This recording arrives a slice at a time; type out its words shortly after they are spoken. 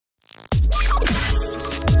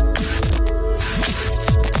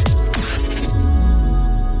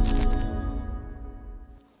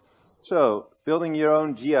So, building your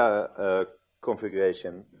own JEA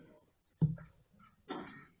configuration.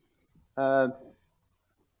 There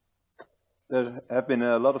have been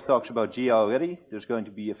a lot of talks about JEA already. There's going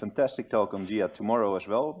to be a fantastic talk on JEA tomorrow as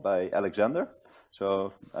well by Alexander.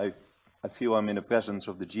 So I feel I'm in the presence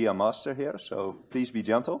of the JEA master here, so please be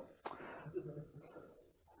gentle.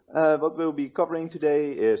 What we'll be covering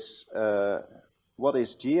today is what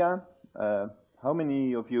is JEA? How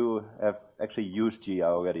many of you have actually used JEA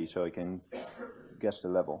already, so I can guess the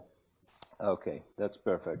level? Okay, that's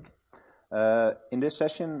perfect. In this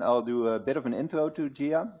session, I'll do a bit of an intro to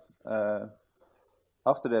JEA.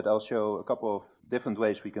 After that, I'll show a couple of different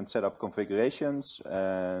ways we can set up configurations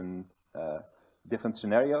and different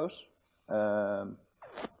scenarios.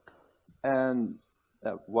 And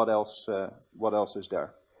what else is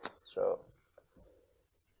there? So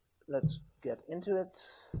let's get into it.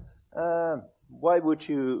 Why would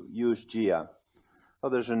you use JEA? Well,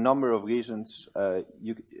 there's a number of reasons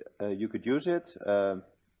you could use it.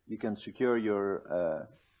 You can secure your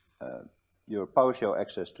PowerShell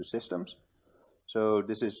access to systems. So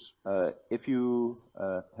this is if you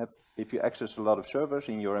access a lot of servers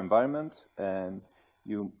in your environment and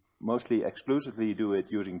you mostly exclusively do it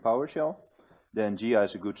using PowerShell, then JEA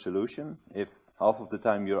is a good solution. If half of the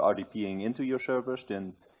time you're RDPing into your servers,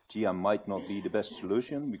 then JEA might not be the best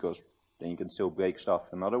solution because then you can still break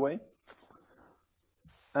stuff another way.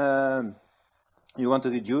 You want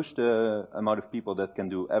to reduce the amount of people that can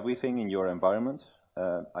do everything in your environment.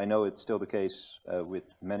 I know it's still the case with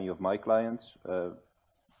many of my clients.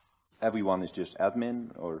 Everyone is just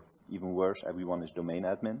admin, or even worse, everyone is domain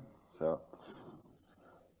admin. So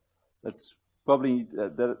that's probably,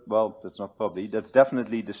 that's not probably, that's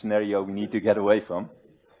definitely the scenario we need to get away from.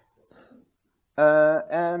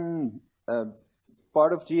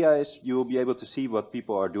 Part of JEA is you will be able to see what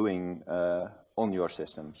people are doing on your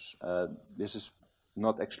systems. This is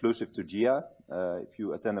not exclusive to JEA. If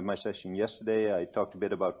you attended my session yesterday, I talked a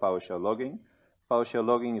bit about PowerShell logging. PowerShell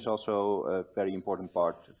logging is also a very important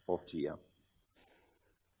part of JEA.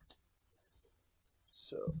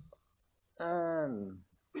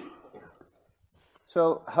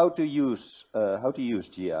 So how to use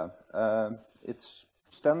JEA? It's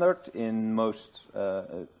standard in most.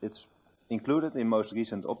 It's included in most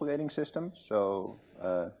recent operating systems. So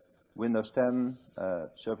Windows 10,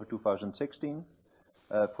 Server 2016.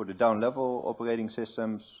 For the down-level operating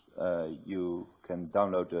systems, you can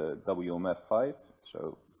download the WMF5,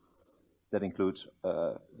 so that includes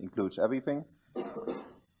everything.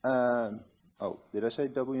 Oh, did I say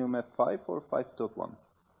WMF5 or 5.1?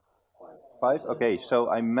 5? Okay, so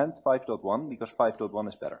I meant 5.1 because 5.1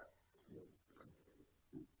 is better.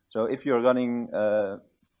 So if you're running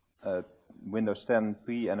Windows 10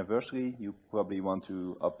 pre-anniversary, you probably want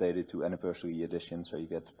to update it to anniversary edition, so you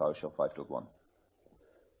get PowerShell 5.1.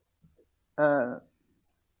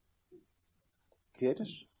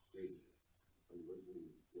 Creators?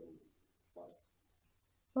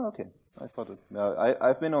 Oh, okay, I thought it.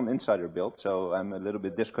 I've been on insider build, so I'm a little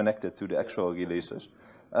bit disconnected to the actual releases.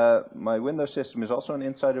 My Windows system is also an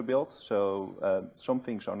insider build, so some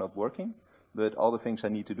things are not working, but all the things I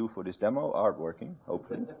need to do for this demo are working,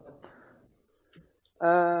 hopefully.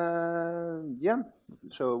 Yeah,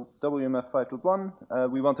 so WMF 5.1,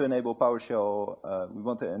 we want to enable PowerShell. We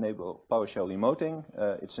want to enable PowerShell remoting.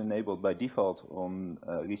 It's enabled by default on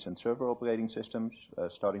recent server operating systems,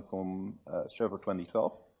 starting from Server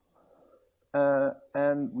 2012.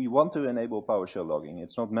 And we want to enable PowerShell logging.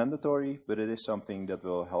 It's not mandatory, but it is something that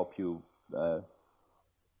will help you to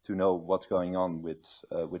know what's going on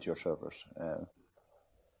with your servers.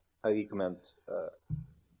 I recommend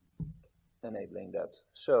enabling that.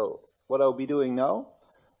 So what I'll be doing now,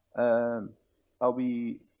 I'll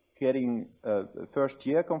be creating a first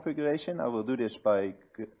JEA configuration. I will do this by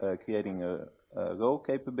creating a role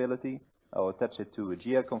capability. I'll attach it to a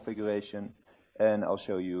JEA configuration, and I'll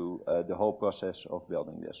show you the whole process of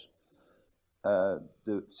building this.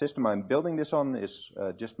 The system I'm building this on is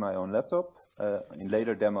just my own laptop. In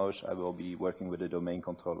later demos, I will be working with a domain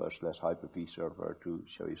controller / Hyper-V server to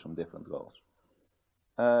show you some different roles.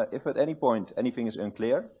 If at any point anything is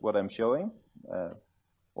unclear, what I'm showing,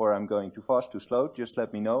 or I'm going too fast, too slow, just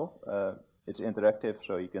let me know. It's interactive,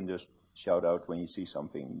 so you can just shout out when you see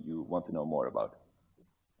something you want to know more about.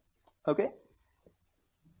 Okay?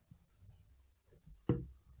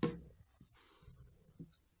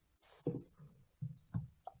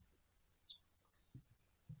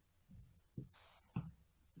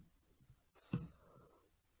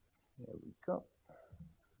 There we go.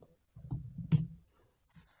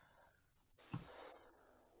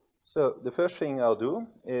 So So the first thing I'll do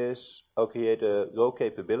is I'll create a row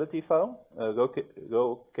capability file. A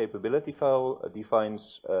row capability file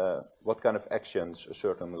defines what kind of actions a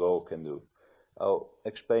certain row can do. I'll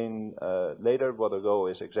explain later what a row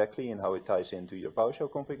is exactly and how it ties into your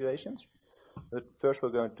PowerShell configurations. But first we're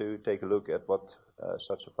going to take a look at what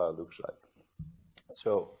such a file looks like.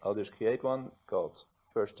 So I'll just create one called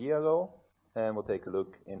first JEA row, and we'll take a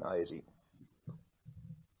look in ISE.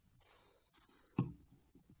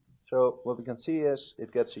 So what we can see is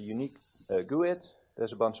it gets a unique GUID.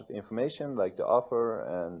 There's a bunch of information like the author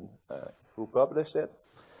and who published it.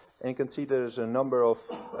 And you can see there's a number of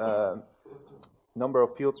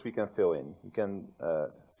fields we can fill in. You can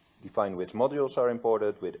define which modules are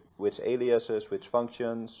imported, with which aliases, which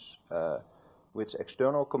functions, which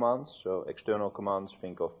external commands. So external commands,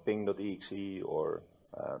 think of ping.exe or,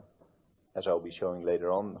 as I'll be showing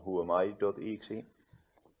later on, whoami.exe.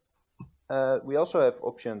 We also have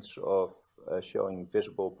options of showing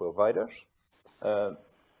visible providers.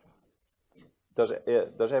 Does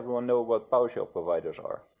everyone know what PowerShell providers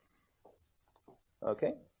are?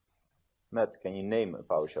 Okay. Matt, can you name a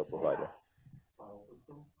PowerShell provider? File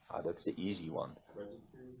system. Ah, that's the easy one.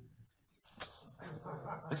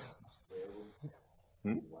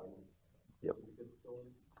 Yep.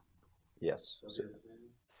 Yes.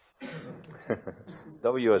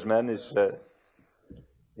 WSMan is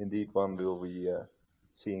indeed one we'll be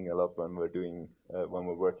seeing a lot when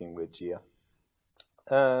we're working with JEA.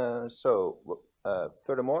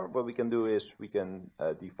 Furthermore, what we can do is we can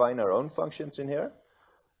define our own functions in here.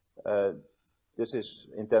 This is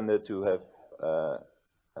intended to have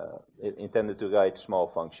intended to write small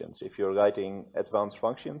functions. If you're writing advanced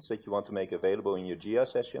functions that you want to make available in your JEA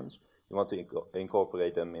sessions, you want to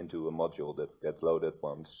incorporate them into a module that gets loaded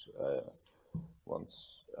once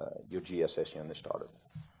your JEA session is started.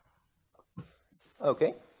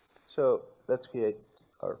 Okay, so let's create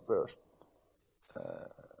our first.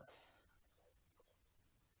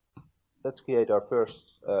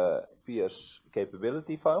 PS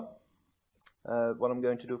capability file. What I'm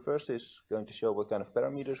going to do first is going to show what kind of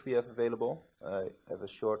parameters we have available. I have a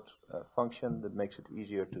short function that makes it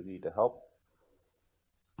easier to read the help.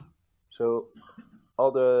 So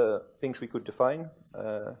all the things we could define,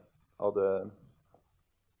 all the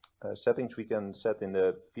settings we can set in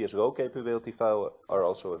the PS row capability file are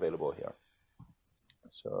also available here.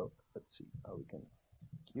 So let's see how we can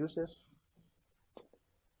use this.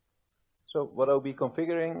 So what I'll be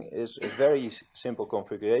configuring is a very simple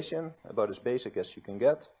configuration, about as basic as you can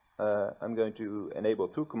get. I'm going to enable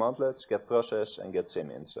two commandlets, get process and get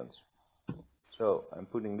sim instance. So I'm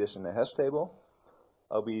putting this in a hash table.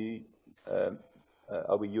 I'll be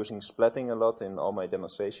using splatting a lot in all my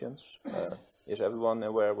demonstrations. Is everyone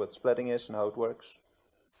aware what splatting is and how it works?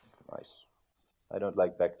 Nice. I don't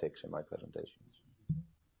like backticks in my presentations.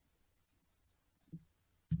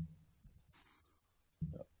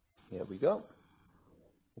 Here we go.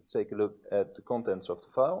 Let's take a look at the contents of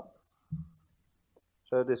the file.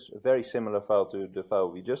 So this is a very similar file to the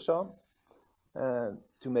file we just saw. And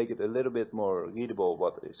to make it a little bit more readable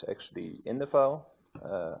what is actually in the file,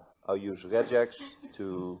 I'll use regex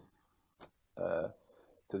to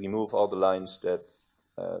remove all the lines that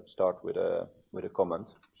start with a comment,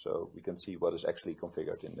 so we can see what is actually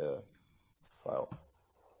configured in the file.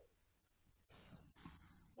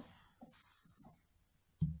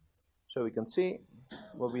 So we can see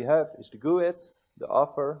what we have is the GUID, the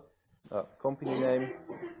author, company name.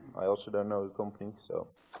 I also don't know the company, so.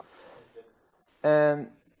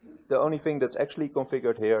 And the only thing that's actually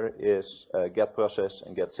configured here is get process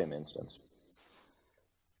and get sim instance.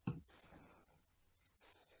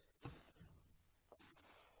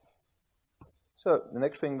 So the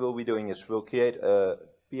next thing we'll be doing is we'll create a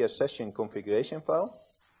PS session configuration file.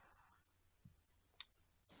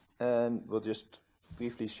 And we'll just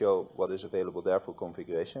briefly show what is available there for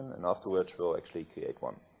configuration, and afterwards we'll actually create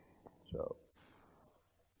one. So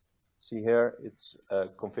see here, it's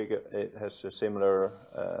it has a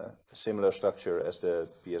similar structure as the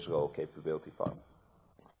PS row capability file.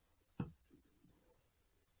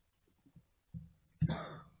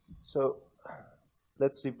 So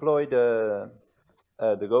let's deploy the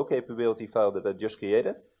row capability file that I just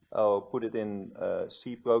created. I'll put it in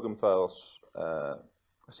C program files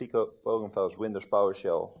Windows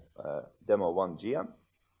PowerShell demo 1 JEA.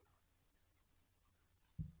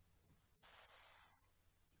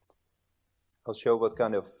 I'll show what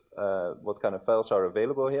kind of files are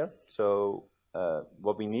available here. So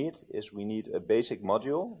what we need is a basic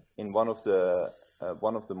module in one of the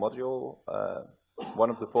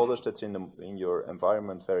folders that's in your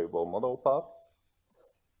environment variable model path.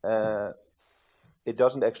 it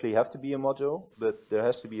doesn't actually have to be a module, but there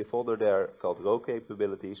has to be a folder there called row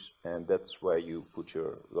capabilities, and that's where you put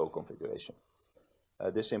your row configuration.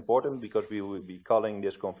 This is important because we will be calling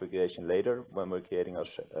this configuration later when we're creating our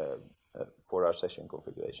for our session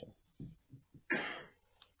configuration.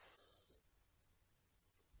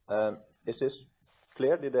 Is this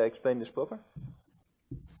clear? Did I explain this proper?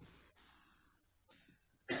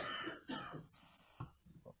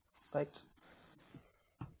 Right.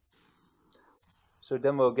 So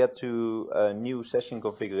then we'll get to a new session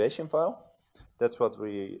configuration file. That's what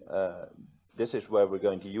we, this is where we're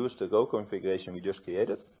going to use the row configuration we just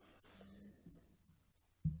created.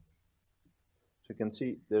 So you can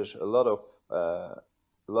see there's a lot of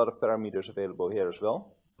parameters available here as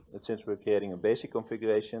well. But since we're creating a basic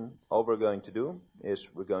configuration, all we're going to do is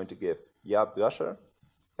we're going to give Jaap browser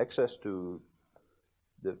access to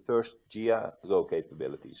the first JEA row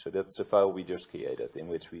capability. So that's the file we just created in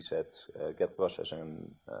which we said get process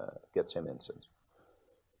and get sim instance.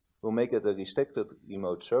 We'll make it a restricted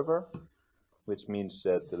remote server, which means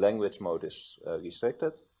that the language mode is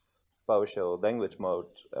restricted. PowerShell language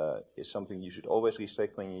mode is something you should always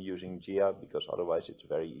restrict when you're using JEA, because otherwise it's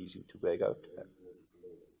very easy to break out.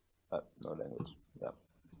 No language. Yeah.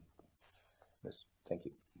 Yes. Thank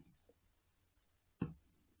you.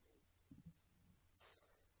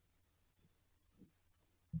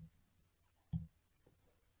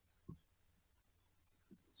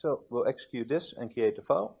 So we'll execute this and create a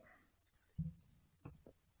file.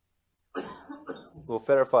 We'll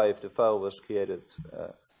verify if the file was created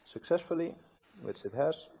successfully, which it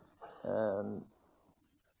has.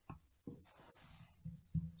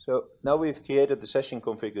 So now we've created the session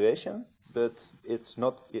configuration, but it's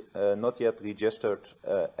not yet registered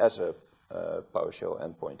as a PowerShell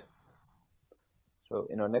endpoint. So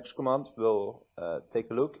in our next command, we'll take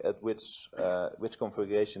a look at which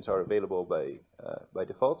configurations are available by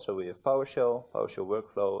default. So we have PowerShell, PowerShell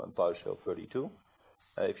Workflow, and PowerShell 32.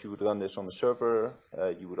 If you would run this on the server,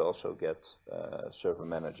 you would also get Server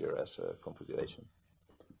Manager as a configuration.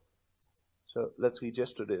 So let's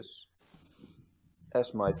register this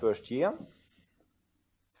as my first JEA.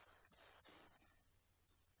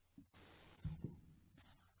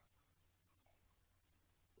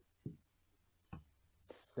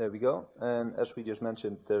 There we go. And as we just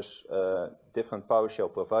mentioned, there's different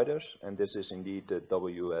PowerShell providers, and this is indeed the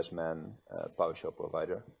WSMan PowerShell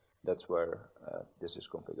provider. That's where this is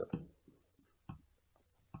configured.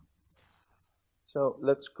 So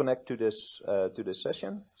let's connect to this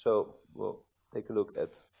session. So we'll take a look at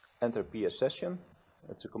enter PS session.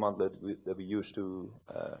 It's a command that we use to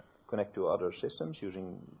connect to other systems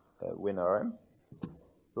using WinRM.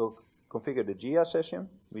 We'll configure the JEA session.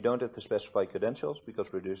 We don't have to specify credentials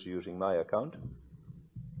because we're just using my account.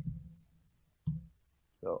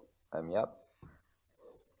 So I'm Jaap.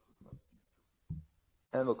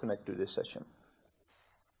 And we'll connect to this session.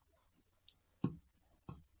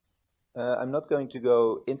 I'm not going to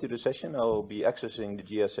go into the session. I'll be accessing the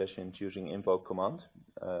JEA session using invoke command.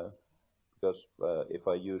 Because if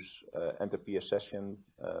I use enter PS session,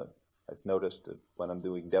 I've noticed that when I'm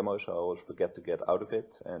doing demos, I always forget to get out of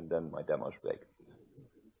it, and then my demos break.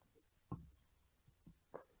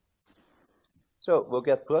 So we'll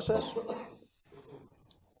get process.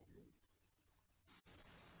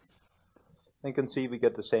 You can see we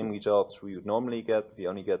get the same results we would normally get. We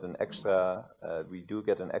only get an extra, we do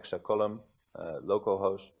get an extra column,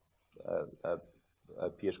 localhost,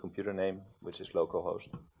 PS computer name, which is localhost.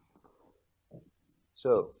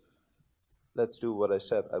 So let's do what I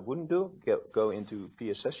said I wouldn't do, go into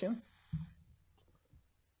PS session.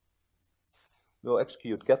 We'll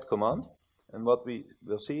execute get command, and what we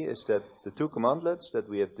will see is that the two commandlets that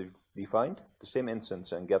we have defined, the sim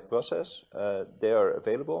instance and get process, they are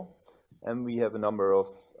available, and we have a number of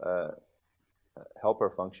helper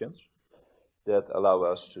functions that allow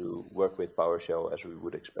us to work with PowerShell as we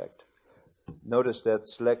would expect. Notice that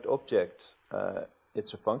select object,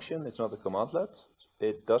 it's a function, it's not a commandlet.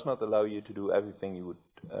 It does not allow you to do everything you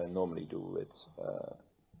would normally do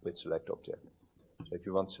with select object. So if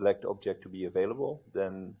you want select object to be available,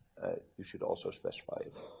 then you should also specify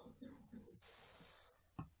it.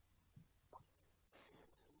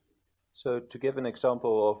 So to give an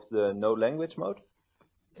example of the no language mode,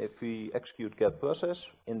 if we execute get process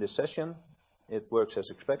in this session, it works as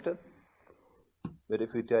expected. But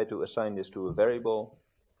if we try to assign this to a variable,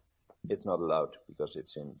 it's not allowed because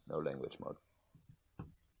it's in no language mode.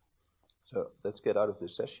 So let's get out of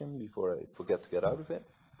this session before I forget to get out of it.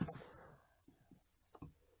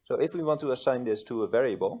 So if we want to assign this to a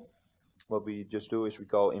variable, what we just do is we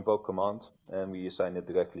call invoke command and we assign it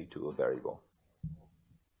directly to a variable.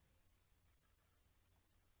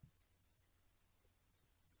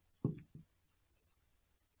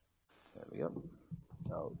 we go.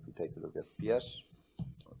 Now, if we take a look at PS,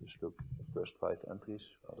 I'll just look at the first 5 entries,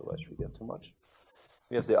 otherwise we get too much.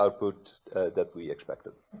 We have the output that we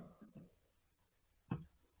expected.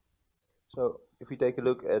 So, if we take a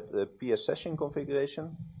look at the PS session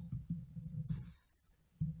configuration,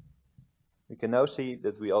 we can now see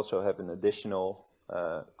that we also have an additional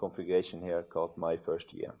configuration here called My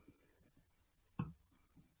First Year.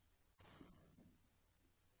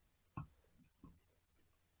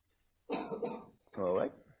 All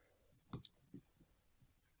right.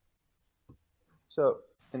 So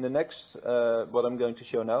in the next, what I'm going to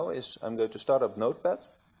show now is I'm going to start up Notepad,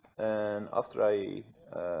 and after I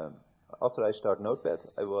start Notepad,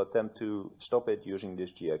 I will attempt to stop it using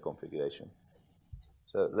this JEA configuration.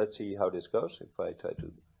 So let's see how this goes. If I try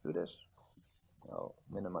to do this, I'll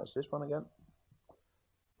minimize this one again.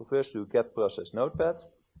 We'll first do get process Notepad,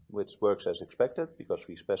 which works as expected because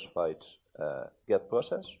we specified get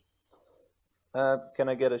process. Can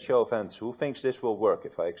I get a show of hands? Who thinks this will work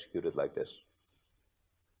if I execute it like this?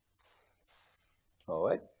 All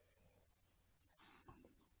right.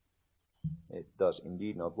 It does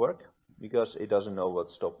indeed not work because it doesn't know what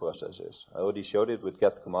stop process is. I already showed it with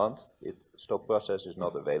get command. Stop process is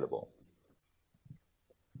not available.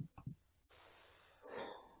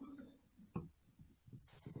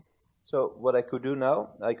 So what I could do now,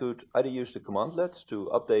 I could either use the commandlets to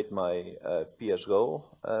update my PS role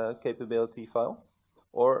capability file,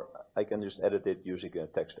 or I can just edit it using a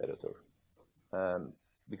text editor.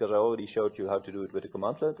 Because I already showed you how to do it with a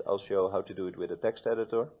commandlet, I'll show how to do it with a text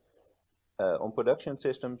editor. On production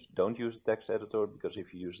systems, don't use a text editor, because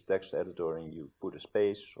if you use a text editor and you put a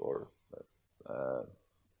space or a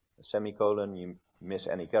semicolon, you miss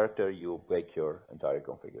any character, you'll break your entire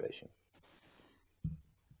configuration.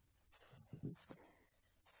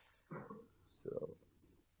 So,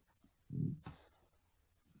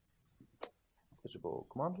 visible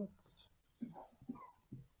commandlet,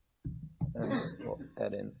 and we'll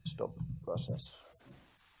add in stop process.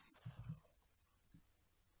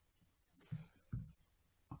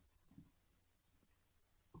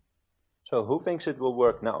 So who thinks it will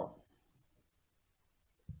work now?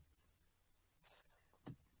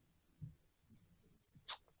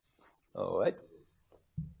 All right.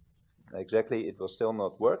 Exactly, it will still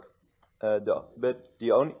not work. But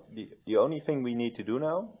the only thing we need to do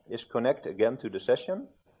now is connect again to the session,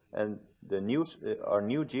 and our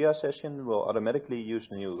new JEA session will automatically use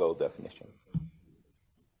the new role definition.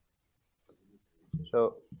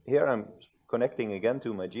 So here I'm connecting again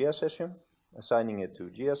to my JEA session, assigning it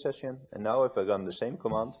to JEA session, and now if I run the same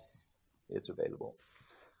command, it's available.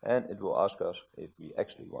 And it will ask us if we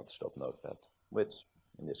actually want to stop Notepad, which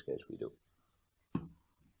in this case we do.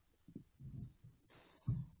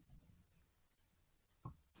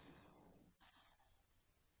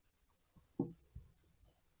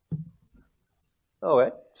 All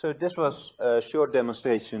right, so this was a short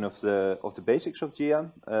demonstration of the basics of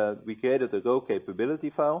JEA. We created a role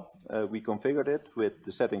capability file. We configured it with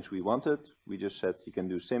the settings we wanted. We just said you can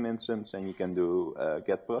do sim instance and you can do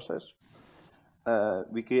get process.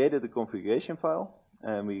 We created a configuration file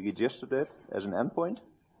and we registered it as an endpoint.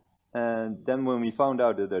 And then when we found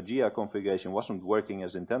out that our JEA configuration wasn't working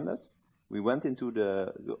as intended, we went into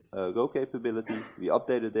the role capability, we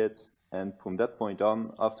updated it, and from that point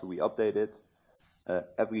on, after we updated,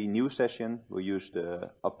 every new session will use the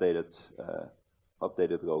updated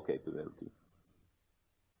role capability.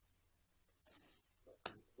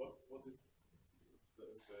 What is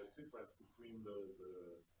the difference between the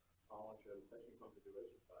PowerShell session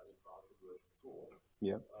configuration file in PowerShell version 4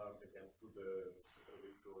 against the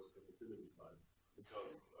resource capability file?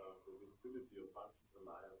 Because the visibility of functions,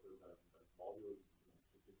 alliances, and modules,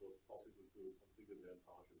 it was possible to configure them in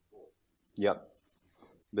PowerShell 4. Yeah.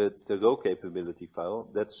 But the role capability file,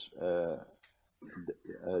 that's a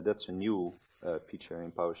new feature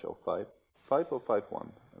in PowerShell 5. 5 or 5.1?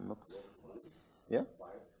 I'm not. Yeah?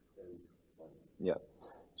 Yeah.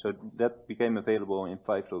 So that became available in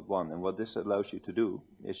 5.1, and what this allows you to do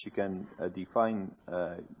is you can define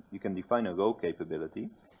a role capability,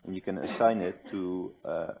 and you can assign it to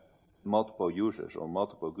multiple users or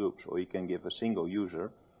multiple groups, or you can give a single user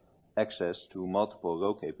access to multiple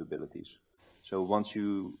role capabilities. So once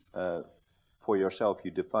you, for yourself,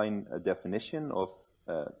 you define a definition of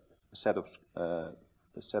a set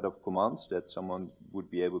of commands that someone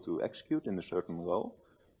would be able to execute in a certain role,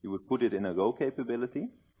 you would put it in a role capability,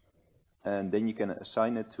 and then you can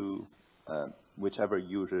assign it to whichever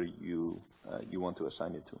user you want to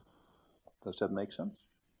assign it to. Does that make sense?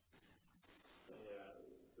 Yeah,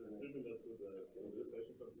 so similar to the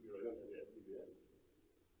session configuration in the SDBS.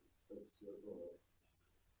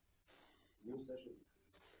 session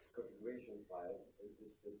configuration file. This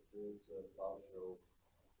is PowerShell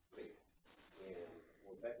 3. And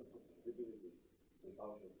for technical compatibility in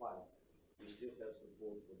PowerShell file, we still have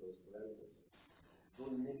support for those parameters.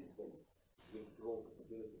 Don't mix them with role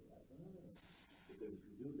compatibility file. Because if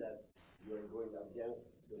you do that, you are going against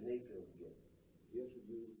the nature of JEA. JEA should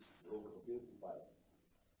use role compatibility files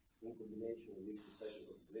in combination with the session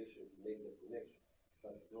configuration to make that connection.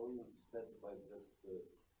 But don't specify just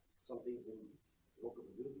some things in role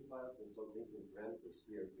compatibility files and some things in parameters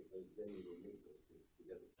here, because then you will mix those things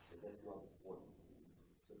together. And that's not the point.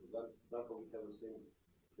 So for example, we have the same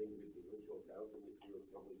thing with the virtual account, and if you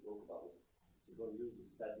probably talk about it. So you're going to use the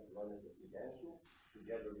static one as a credential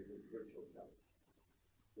together with the virtual account.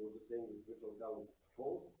 So the same with virtual account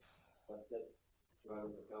false, but set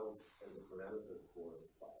surrounding account as a parameter for the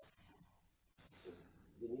file. So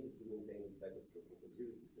they need to maintain backup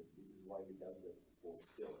compatibility, so this is why we have that support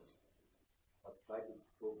still. But try to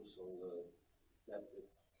focus on the step that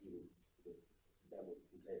you the demo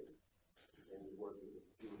today, and we work with the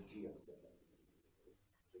pure JEA setup.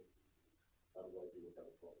 Otherwise, you will have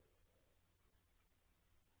a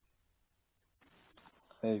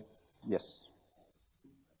problem. Yes.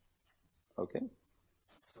 Okay.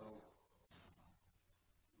 So,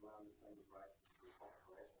 do I understand it right? The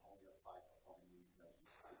configuration only applies on these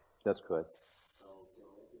sessions, right? That's correct. So,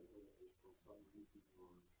 theoretically, if for some reason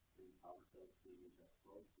you're doing PowerShell being just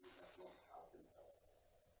close, you would have logged out yourself.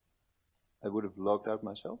 I would have logged out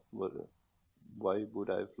myself? Why would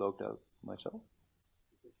I have logged out myself?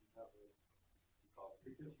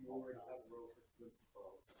 Because you already have a role for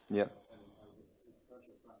control. Yeah.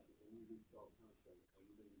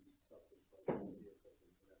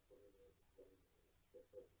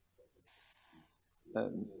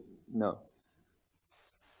 No,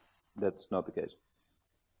 that's not the case.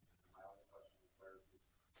 My other question is, where is this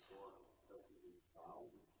store relatively style,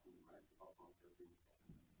 which we might up on every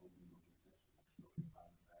opening of the session, so if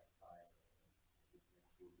I'm back side, just make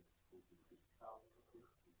sure that the style is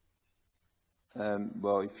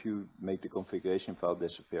well, if you make the configuration file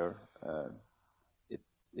disappear,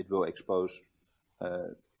 it will expose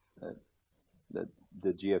that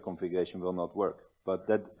the JEA configuration will not work. But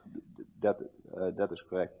that is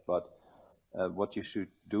correct. But what you should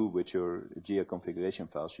do with your JEA configuration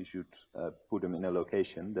files, you should put them in a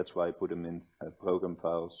location. That's why I put them in program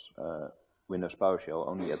files, Windows PowerShell.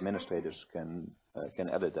 Only administrators can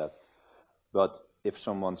edit that. But if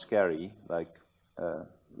someone scary like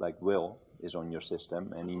Will is on your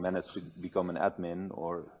system and he managed to become an admin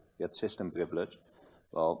or get system privilege,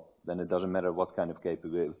 well, then it doesn't matter what kind of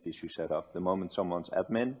capabilities you set up. The moment someone's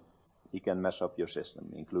admin, he can mess up your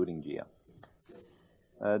system, including JEA.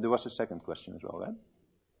 There was a second question as well, right?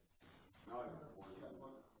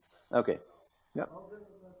 Okay. Yeah. Well, the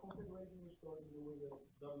configuration is stored in the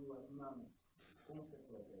WM config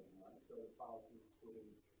location, right? So the file is put in.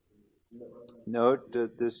 No,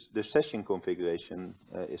 the session configuration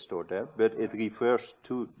is stored there, but it refers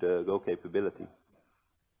to the role capability.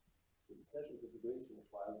 The session configuration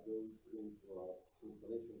file goes into an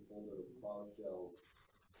installation folder of PowerShell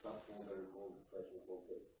subfolder called session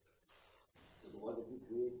config. So the one that you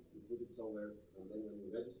create, you put it somewhere, and then when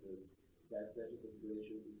you register, that session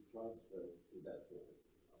configuration is transferred to that folder.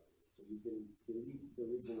 So you can delete the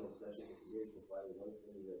original session configuration file once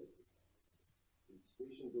you register. The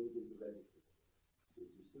session goes into registry. If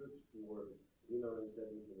you search for WinRM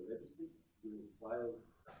settings in the registry, you will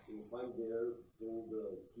find there all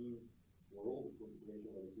the keys for all the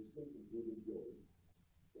configuration on the system, including yours.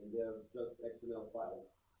 And they are just XML files.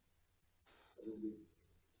 A little bit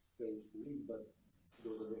strange to read, but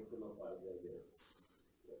those are the XML files that are there.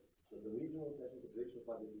 Yeah. So the original session configuration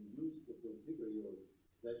file that you use to configure your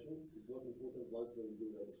session is not important once you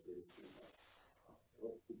do registration.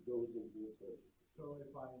 It goes into your session. So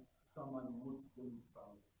if someone would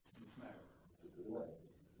found this matter, you have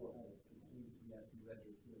to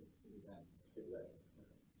register it again.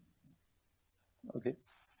 Okay.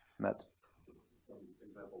 Matt. some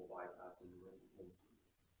example bypassing.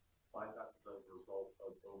 Bypass as a result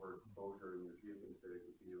of overexposure in your JEA config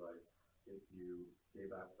would be like if you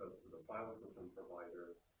gave access to the file system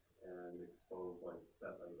provider and exposed like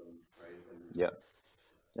set items, right? And yeah,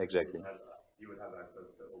 exactly. You would have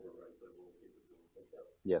access to overwrite the role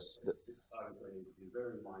capability. Yes. Obviously, you need to be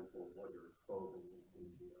very mindful of what you're exposing in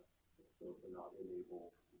JEA so as to not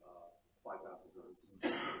enable bypasses or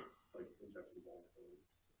like injection balls.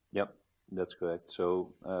 Yep. That's correct.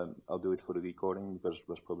 So I'll do it for the recording because it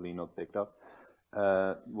was probably not picked up.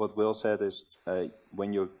 What Will said is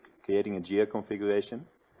when you're creating a JEA configuration,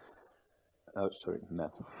 Oh, sorry,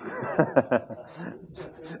 Matt.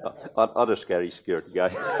 Other scary security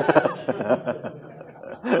guy.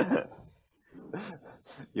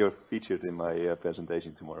 You're featured in my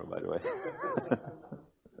presentation tomorrow, by the way.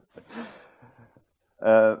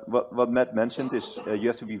 What Matt mentioned is you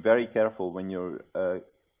have to be very careful when you're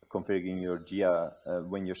configuring your JEA,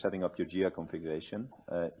 when you're setting up your JEA configuration.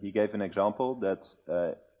 He gave an example that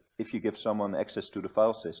if you give someone access to the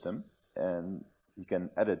file system and he can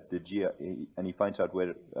edit the JEA, and he finds out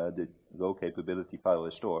where the low capability file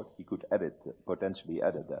is stored, he could potentially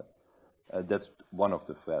edit that. That's one of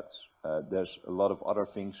the threats. There's a lot of other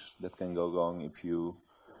things that can go wrong if you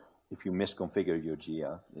misconfigure your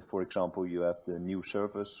JEA. If, for example, you have the new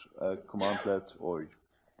service commandlet or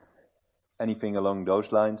anything along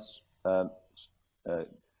those lines, the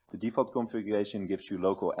default configuration gives you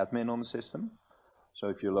local admin on the system. So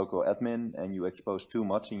if you're local admin and you expose too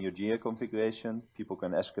much in your JEA configuration, people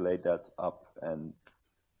can escalate that up and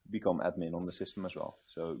become admin on the system as well.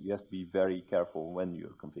 So you have to be very careful when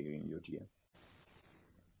you're configuring your JEA.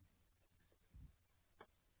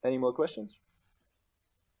 Any more questions?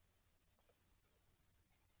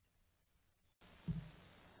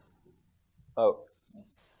 Oh,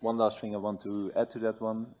 one last thing I want to add to that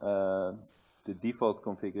one. The default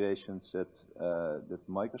configurations that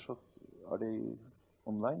Microsoft, are they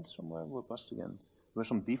online somewhere? What was it again? There were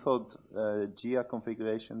some default JEA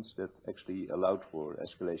configurations that actually allowed for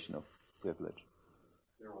escalation of privilege.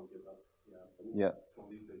 They're on GitHub. Yeah.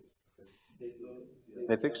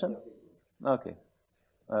 They fixed them? Okay.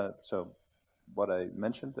 So what I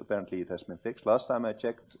mentioned, apparently it has been fixed. Last time I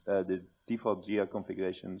checked, the default JEA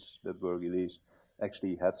configurations that were released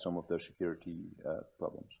actually had some of those security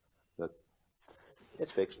problems. But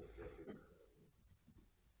it's fixed.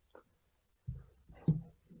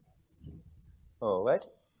 All right.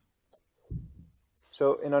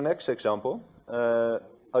 So in our next example,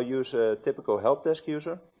 I'll use a typical help desk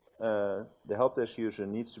user. The help desk user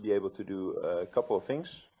needs to be able to do a couple of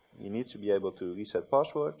things. He needs to be able to reset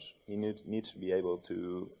passwords. He needs to be able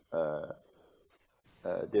to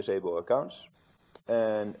disable accounts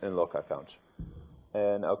and unlock accounts.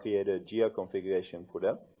 And I'll create a JEA configuration for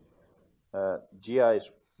that. JEA is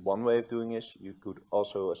one way of doing this. You could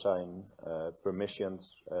also assign permissions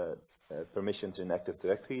in Active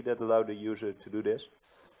Directory that allow the user to do this.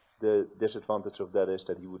 The disadvantage of that is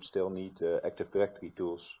that he would still need Active Directory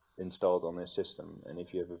tools installed on his system. And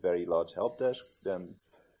if you have a very large help desk, then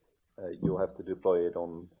you'll have to deploy it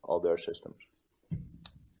on all their systems.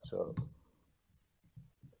 So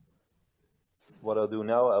what I'll do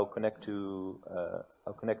now, I'll connect to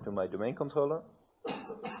my domain controller.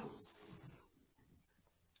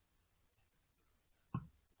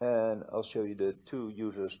 And I'll show you the two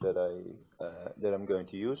users that I'm going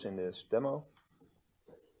to use in this demo.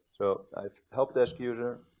 So I have help desk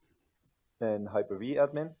user and Hyper-V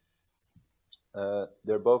admin.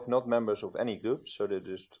 They're both not members of any group, so they're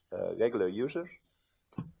just regular users.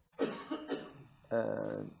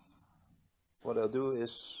 And what I'll do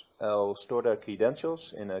is I'll store their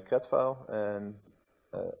credentials in a CRED file, and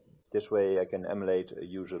this way I can emulate a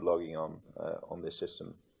user logging on this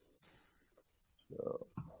system. So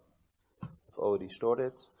I've already stored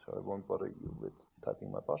it, so I won't bother you with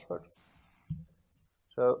typing my password.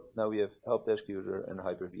 So now we have help desk user and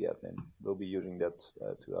Hyper-V admin. We'll be using that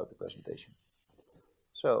throughout the presentation.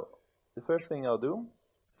 So the first thing I'll do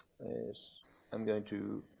is I'm going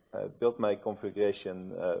to build my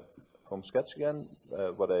configuration from scratch again,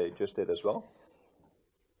 what I just did as well.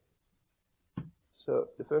 So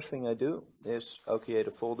the first thing I do is I'll create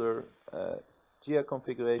a folder, JEA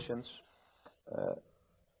configurations,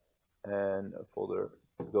 and a folder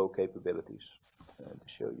Go capabilities. And to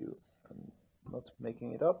show you, I'm not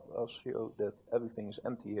making it up, I'll show that everything is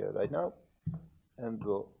empty here right now, and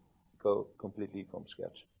we'll go completely from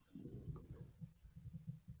scratch.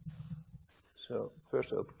 So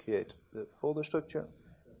first I'll create the folder structure.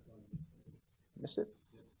 Missed it?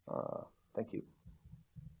 Thank you.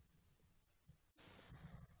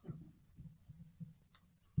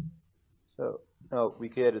 So now we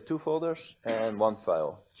created two folders and one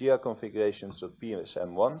file, JEA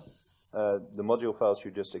configurations.psm1. The module file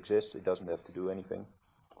should just exist, it doesn't have to do anything.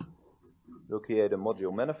 We'll create a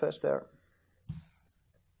module manifest there.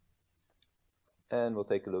 And we'll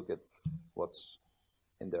take a look at what's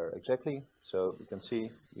in there exactly. So you can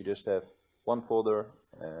see we just have one folder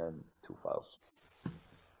and two files.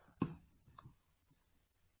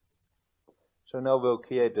 So now we'll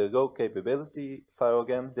create the Go capability file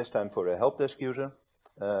again, this time for a help desk user.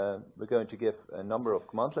 We're going to give a number of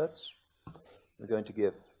commandlets. We're going to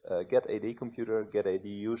give get AD computer, get AD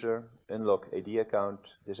user, unlock AD account,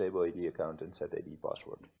 disable AD account, and set AD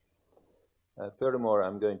password. Furthermore,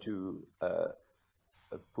 I'm going to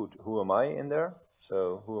put who am I in there.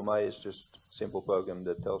 So who am I is just a simple program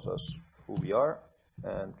that tells us who we are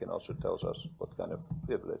and can also tells us what kind of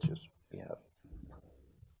privileges we have.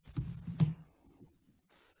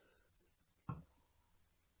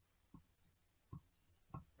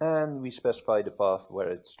 And we specify the path where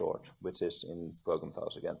it's stored, which is in program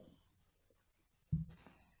files again.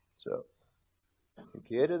 So we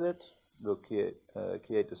created it. We'll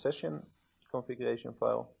create the session configuration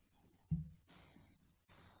file.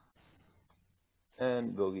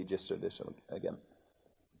 And we'll register this again.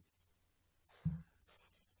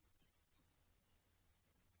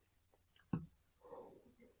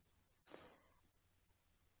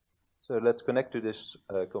 So let's connect to this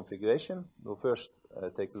configuration. We'll first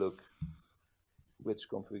take a look which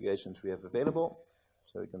configurations we have available.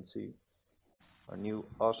 So you can see our new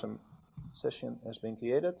awesome session has been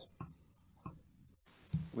created.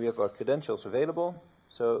 We have our credentials available.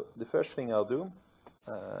 So the first thing I'll do,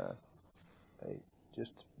 I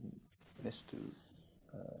just missed to,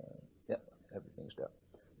 yeah, everything's there.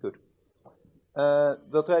 Good.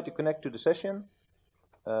 We'll try to connect to the session.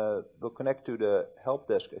 We'll connect to the help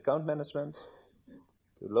desk account management,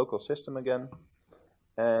 to local system again,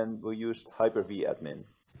 and we'll use Hyper-V admin.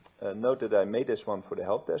 Note that I made this one for the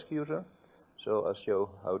help desk user, so I'll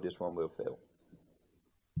show how this one will fail.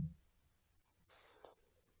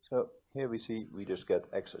 So here we see we just get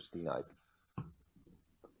access denied.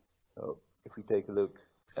 So if we take a look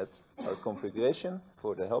at our configuration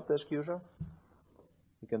for the help desk user,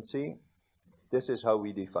 you can see this is how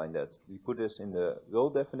we define that. We put this in the role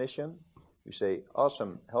definition. We say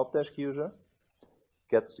awesome help desk user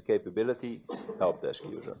gets the capability help desk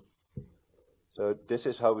user. So this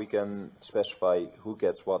is how we can specify who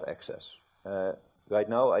gets what access. Right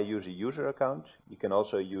now I use a user account. You can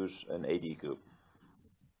also use an AD group.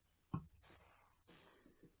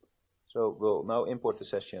 So we'll now import the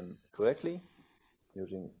session correctly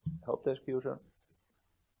using help desk user.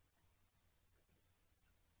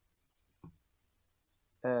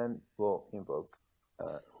 And we'll invoke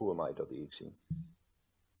whoami.exe.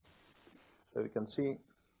 So we can see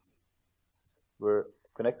we're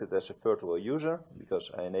connected as a virtual user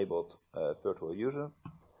because I enabled a virtual user.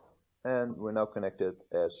 And we're now connected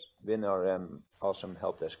as WinRM awesome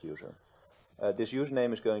help desk user. This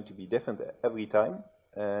username is going to be different every time,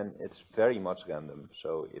 and it's very much random.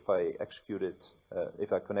 So if I execute it,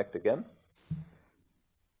 if I connect again,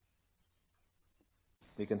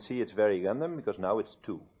 you can see it's very random because now it's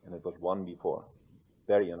 2 and it was 1 before.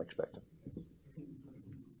 Very unexpected.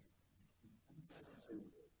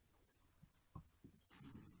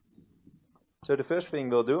 So the first thing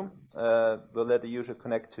we'll do, we'll let the user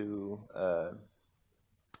connect to,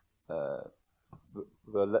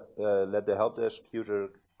 we'll let the help desk user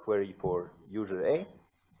query for user A. You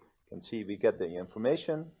can see we get the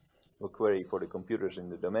information. We'll query for the computers in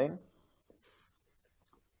the domain.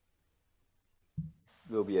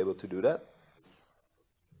 We'll be able to do that.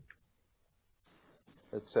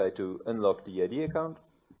 Let's try to unlock the AD account.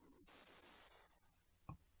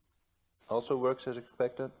 Also works as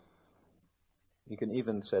expected. You can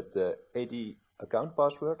even set the AD account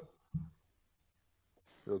password.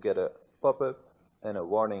 We'll get a pop-up and a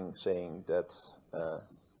warning saying that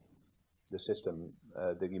the system,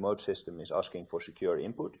 the remote system is asking for secure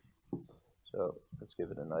input. So let's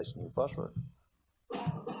give it a nice new password.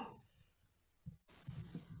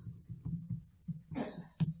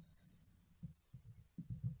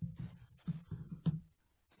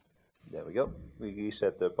 There we go. We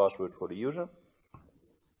reset the password for the user.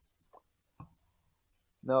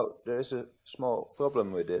 Now, there is a small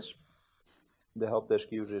problem with this. The help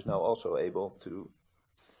desk user is now also able to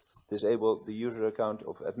disable the user account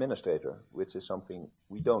of administrator, which is something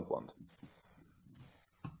we don't want.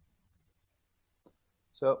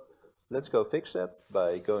 So let's go fix that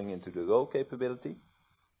by going into the role capability.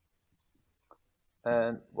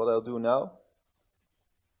 And what I'll do now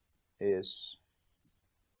is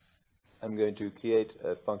I'm going to create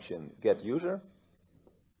a function getUser,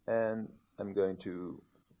 and I'm going to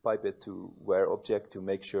pipe it to where object to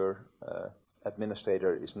make sure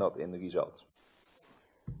administrator is not in the result.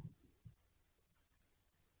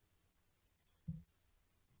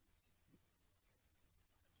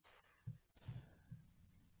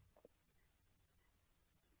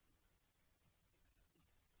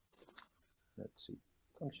 Let's see,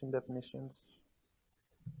 function definitions.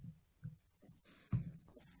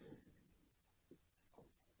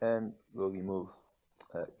 And we'll remove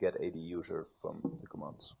getAdUser from the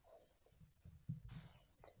commands.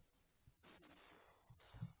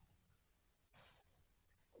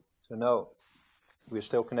 So now we're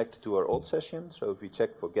still connected to our old session. So if we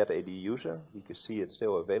check for get AD user, we can see it's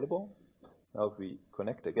still available. Now if we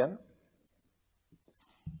connect again,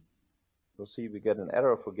 we'll see we get an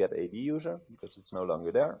error for get AD user because it's no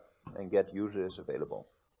longer there, and get user is available.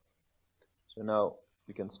 So now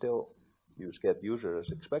we can still use get user as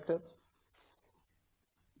expected.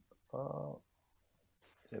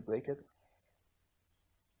 Did I break it?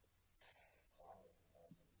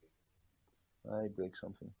 I break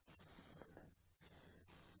something.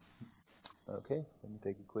 Okay, let me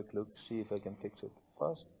take a quick look, see if I can fix it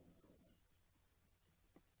fast.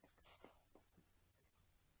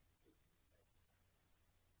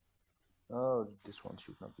 Oh, this one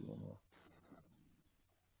should not be in here.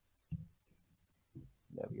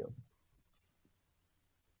 There we go.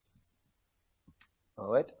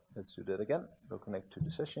 Alright, let's do that again. We'll connect to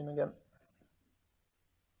the session again.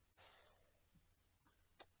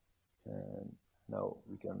 And now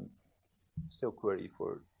we can still query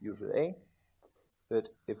for user A, but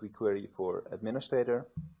if we query for administrator,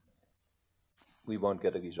 we won't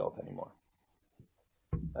get a result anymore.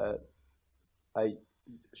 I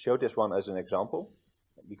showed this one as an example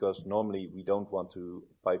because normally we don't want to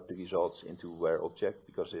pipe the results into where object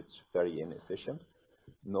because it's very inefficient.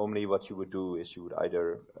 Normally what you would do is you would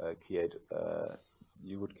either create a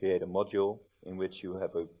module in which you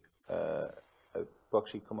have a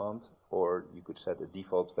proxy command, or you could set a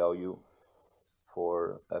default value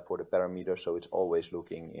for the parameter, so it's always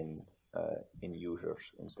looking in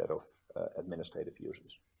users instead of administrative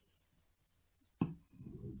users.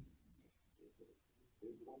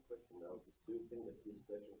 There's one question now. Do you think that this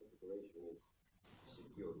session configuration is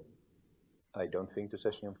secure? I don't think the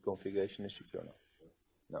session configuration is secure now.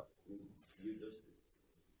 No. You just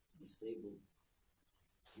disable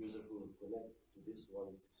user who will connect to this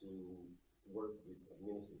one to work with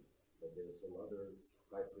administrator, but there's some other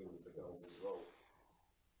hyperlink accounts as well,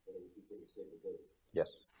 and you can disable those.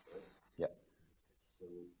 Yes. Right? Yeah. So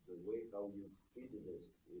the way how you treated this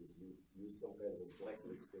is you use some kind of a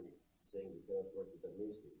blacklisting saying you cannot work with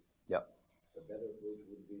administrator. Yeah. A better approach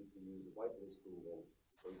would be to use whitelisting and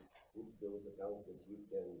put those accounts that you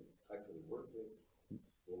can actually work with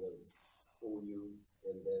in a OU,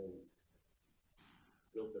 and then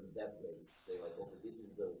filter that way. Say like, okay, this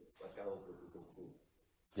is the account that you can do.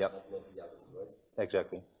 Yep. Not the others, right?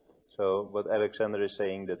 Exactly. So what Alexander is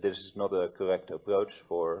saying, that this is not a correct approach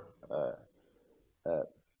for a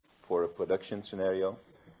production scenario.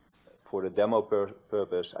 For the demo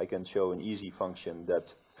purpose, I can show an easy function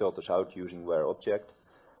that filters out using where object.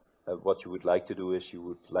 What you would like to do is you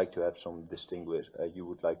would like to have some distinguish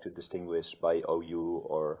by OU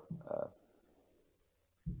or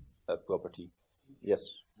a property.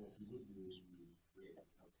 Yes.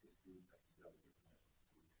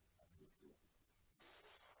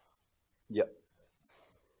 Yeah.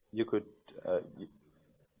 You could.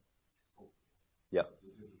 Yeah.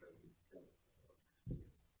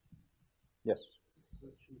 Yes.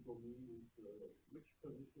 Question for me is which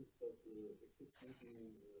positions does the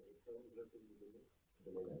executing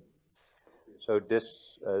So this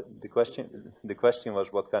the question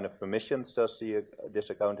was what kind of permissions does this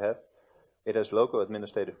account have? It has local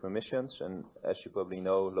administrative permissions, and as you probably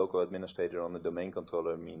know, local administrator on the domain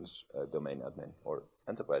controller means domain admin or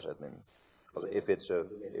enterprise admin. Well, if it's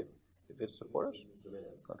for us,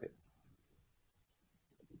 okay.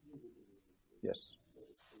 Yes.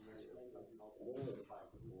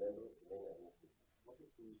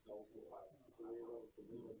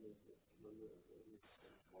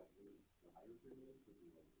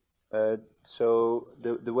 So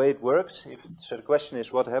the way it works, so the question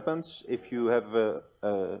is what happens if you have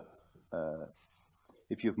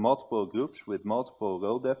multiple groups with multiple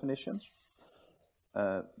role definitions,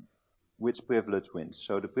 which privilege wins?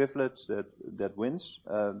 So the privilege that wins,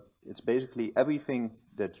 it's basically everything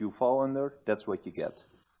that you fall under, that's what you get.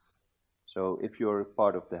 So if you're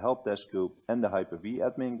part of the help desk group and the Hyper-V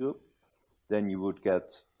admin group, then you would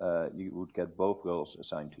get both roles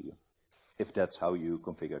assigned to you, if that's how you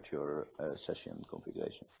configured your session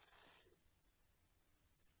configuration.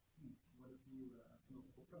 What if you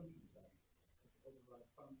multiple functions? Override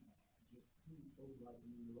functions, just override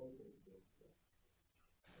in the local.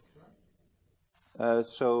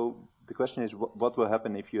 So the question is, what will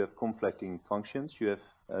happen if you have conflicting functions? You have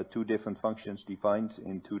two different functions defined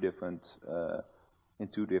in two different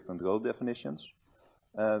role definitions.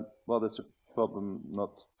 Well, that's a problem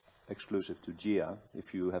not exclusive to JEA.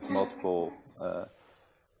 If you have multiple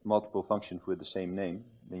functions with the same name,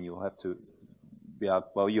 then you have to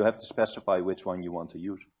specify which one you want to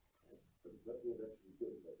use. But that would actually do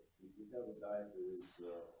it. If you have a guy who is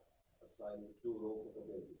assigned two roles of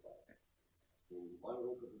identity, In one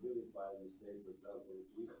role capability file, you say, for example,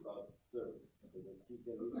 restart service, so that you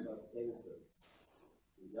can restart any service.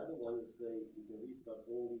 In the other one, you say you can restart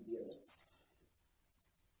only DNS.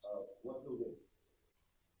 What will do?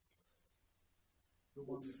 The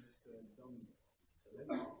one that is done.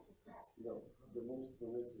 No, the most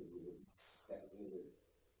permissive rule, technically.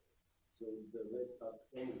 So the restart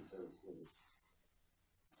any service will do.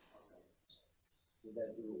 Okay. So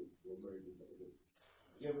that rule will merge with the rule.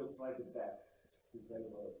 Here we'll try the best to kind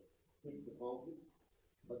of fix the conflict,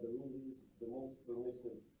 but the rule is the most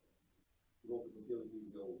permissive role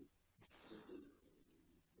capability will succeed.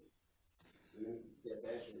 You need to pay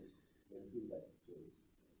attention and do that.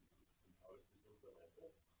 How is this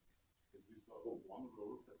implemented? Because we saw one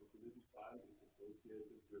role capability file is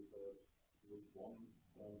associated with one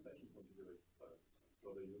session configuration file.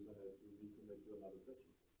 So the user has to reconnect to another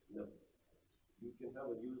session. No. You can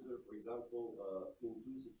have a user, for example, in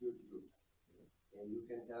two security groups. And you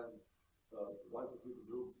can have one security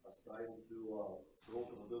group assigned to a role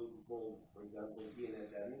capability called, for example,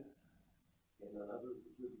 DNS admin, and another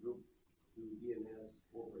security group to DNS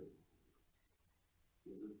operator.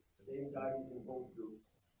 If the same guys in both groups,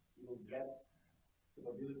 you will get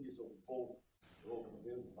capabilities of both role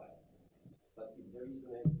capability files. But if there is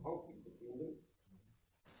a conflict between them,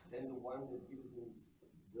 then the one that gives them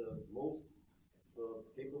the most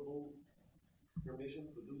capable permission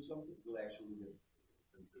to do something will actually do.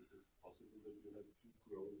 And is it possible that you have two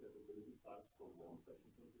role capability files for one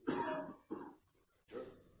session configuration? Sure.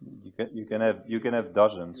 You can have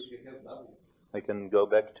dozens. You can have dozens. I can go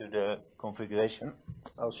back to the configuration.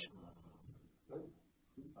 I'll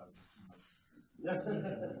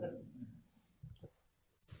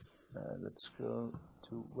let's go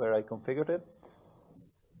to where I configured it.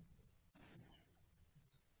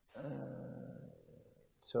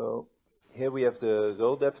 So here we have the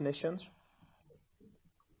role definitions.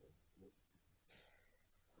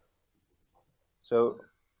 So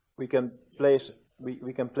we can place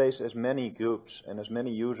as many groups and as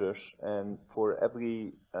many users, and for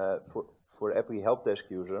every help desk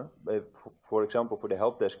user, for example, for the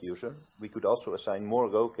help desk user, we could also assign more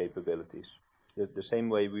role capabilities. The same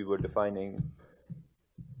way we were defining.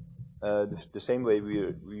 The same way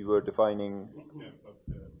we were defining. Yeah, but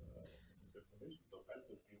the definition of help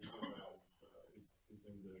desk user is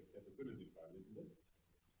in the capability file, isn't it?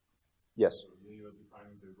 Yes. So here you are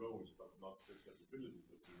defining the roles, but not the capabilities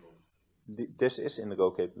of the roles. This is in the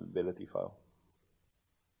role capability file.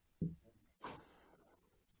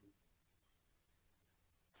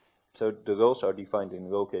 So the roles are defined in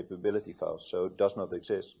role capability files, so it does not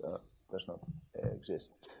exist.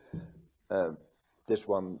 This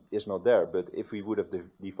one is not there, but if we would have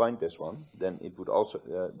defined this one, then it would also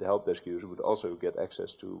the help desk user would also get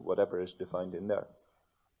access to whatever is defined in there.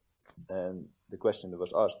 And the question that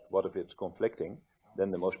was asked, what if it's conflicting?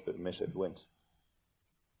 Then the most permissive wins.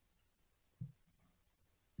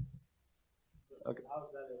 Okay. How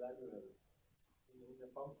is that evaluated? In the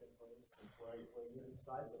function, for instance, where you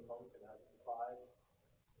decide the function has defined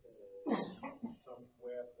some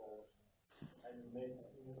where clause, and you may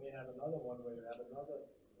have another one where you have another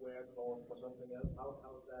where clause for something else. How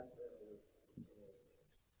is that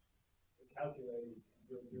calculated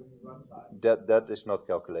during runtime? That is not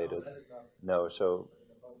calculated. No, that is not. No, so.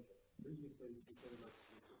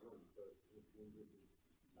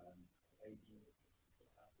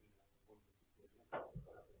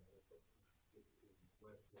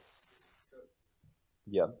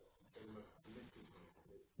 Yeah.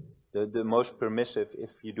 The most permissive,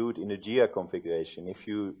 if you do it in a JEA configuration, if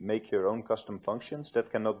you make your own custom functions,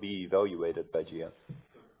 that cannot be evaluated by JEA.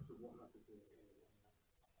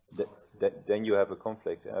 Then you have a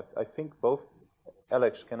conflict. I think both.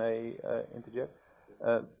 Alex, can I interject?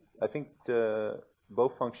 I think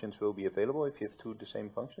both functions will be available if you have two the same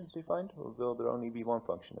functions defined, or will there only be one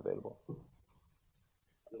function available? So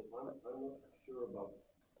I'm not sure about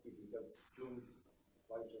if you have two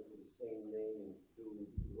functions with the same name and two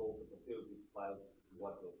role capability files,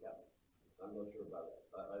 what will happen. I'm not sure about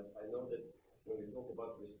that. I know that when we talk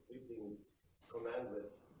about restricting command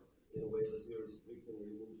lists in a way that we restrict and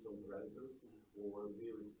remove some parameters, or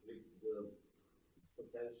we restrict the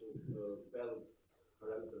potential valid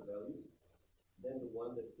parameter values, then the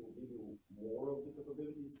one that can give you more of the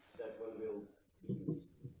capabilities, that one will be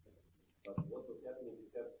used. But what will happen if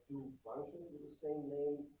you have two functions with the same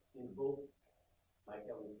name in both? I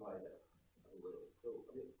haven't tried that. So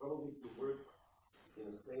I mean, probably to work in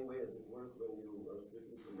the same way as it works when you are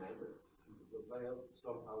restricting command lists, you'll try out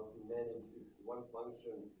somehow to manage if one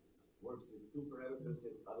function works with two parameters,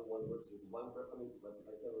 and other one works with one parameter. I mean, but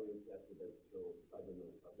I never really tested that, so I don't know.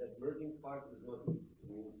 But that merging part is not, I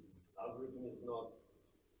mean, algorithm is not,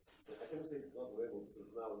 I can say it's not available because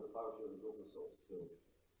now the PowerShell is open source, so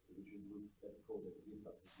we should do that code at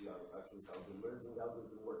GitHub to see how actually how the merging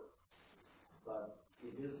algorithm works. But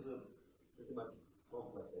it is pretty much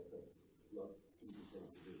complex, I think. It's not easy thing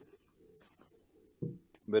to do.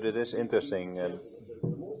 But it is interesting. The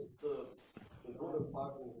most important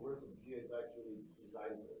part in the work of JEA is actually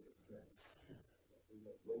design code.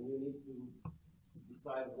 When you need to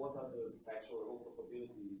decide what are the actual role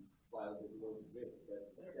capability files that you want to create,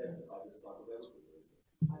 that's the hardest part of everything.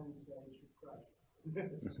 I would say you should crash.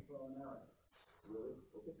 Throw an error. Really?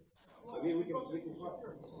 Okay. I mean, we can.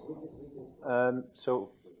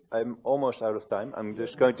 So I'm almost out of time. I'm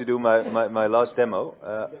just going to do my last demo.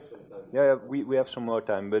 Yeah, we have some more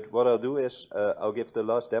time, but what I'll do is I'll give the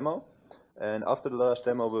last demo, and after the last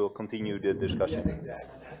demo we'll continue the discussion. Yeah,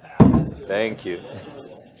 exactly. Thank you.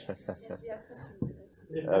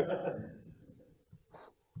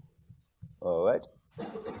 All right.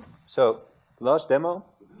 So last demo,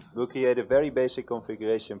 we'll create a very basic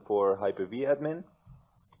configuration for Hyper-V admin.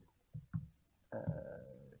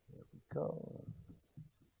 Here we go.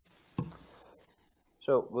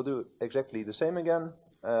 So we'll do exactly the same again.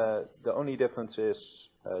 The only difference is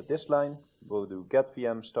this line. We'll do get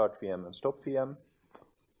VM, start VM, and stop VM.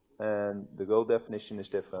 And the goal definition is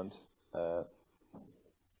different.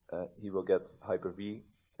 He will get Hyper-V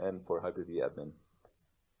and for Hyper-V admin.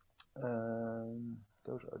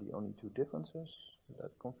 Those are the only two differences. Is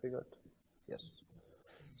that configured? Yes.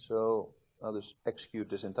 So I'll just execute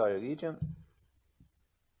this entire region.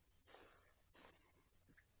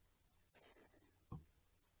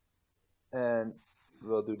 And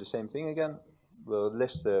we'll do the same thing again. We'll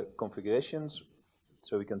list the configurations.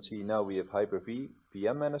 So we can see now we have Hyper-V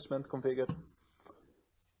VM management configured.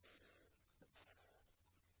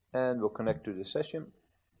 And we'll connect to the session.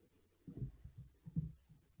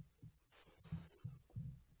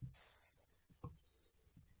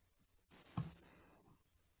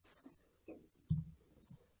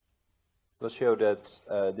 We'll show that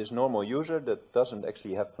this normal user that doesn't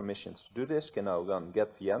actually have permissions to do this can now run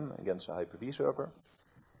get VM against a Hyper-V server.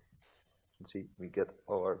 You can see we get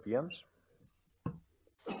all our VMs.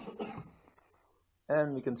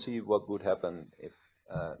 And we can see what would happen if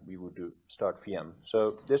we would do start VM.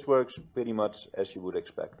 So this works pretty much as you would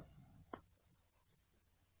expect.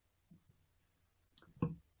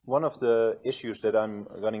 One of the issues that I'm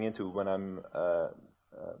running into when I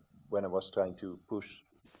was trying to push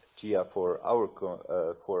JEA for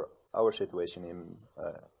our situation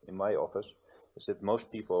in my office is that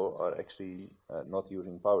most people are actually not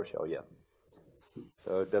using PowerShell yet.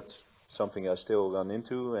 So that's something I still run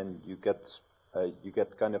into, and you get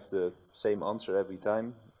kind of the same answer every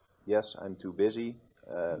time. Yes, I'm too busy.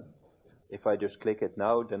 If I just click it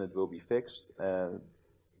now, then it will be fixed.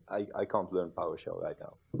 I can't learn PowerShell right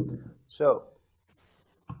now. So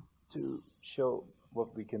to show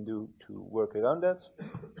what we can do to work around that,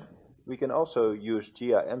 we can also use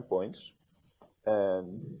JEA endpoints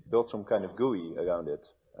and build some kind of GUI around it.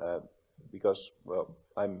 Because, well,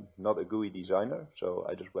 I'm not a GUI designer, so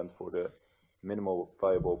I just went for the minimal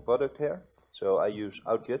viable product here. So I use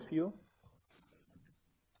outGetView.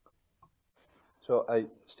 So I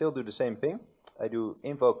still do the same thing. I do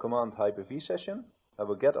invoke command Hyper-V session. I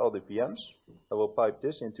will get all the VMs. I will pipe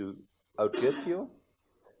this into outGetView.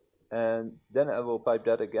 And then I will pipe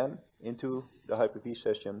that again into the Hyper-V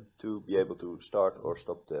session to be able to start or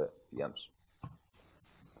stop the VMs.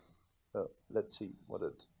 So let's see what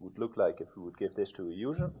it would look like if we would give this to a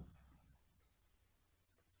user.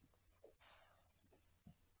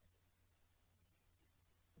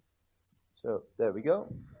 So there we go.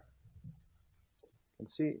 You can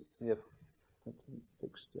see we have, let me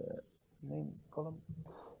fix the name column.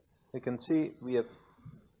 You can see we have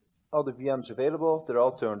all the VMs available, they're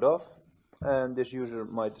all turned off, and this user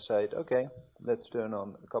might decide, okay, let's turn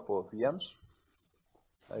on a couple of VMs.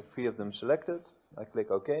 I have 3 of them selected, I click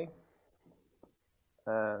OK,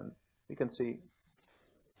 and you can see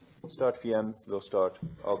start VM will start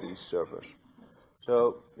all these servers.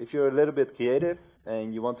 So if you're a little bit creative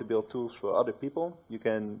and you want to build tools for other people, you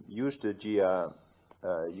can use the JEA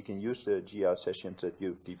sessions that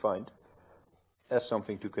you've defined as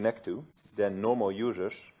something to connect to. Then normal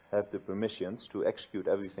users have the permissions to execute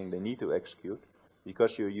everything they need to execute.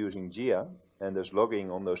 Because you're using JEA and there's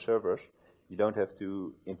logging on those servers, you don't have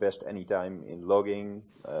to invest any time in logging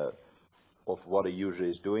of what a user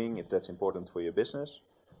is doing if that's important for your business,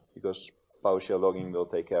 because PowerShell logging will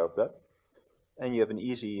take care of that. And you have an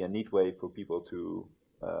easy and neat way for people to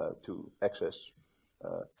to access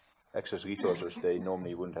resources they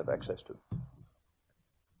normally wouldn't have access to.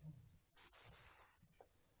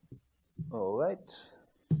 All right.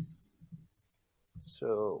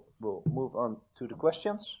 So we'll move on to the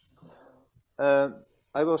questions.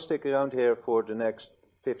 I will stick around here for the next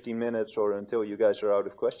 15 minutes or until you guys are out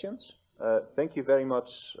of questions. Thank you very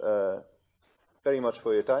much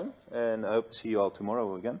for your time, and I hope to see you all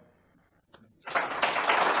tomorrow again.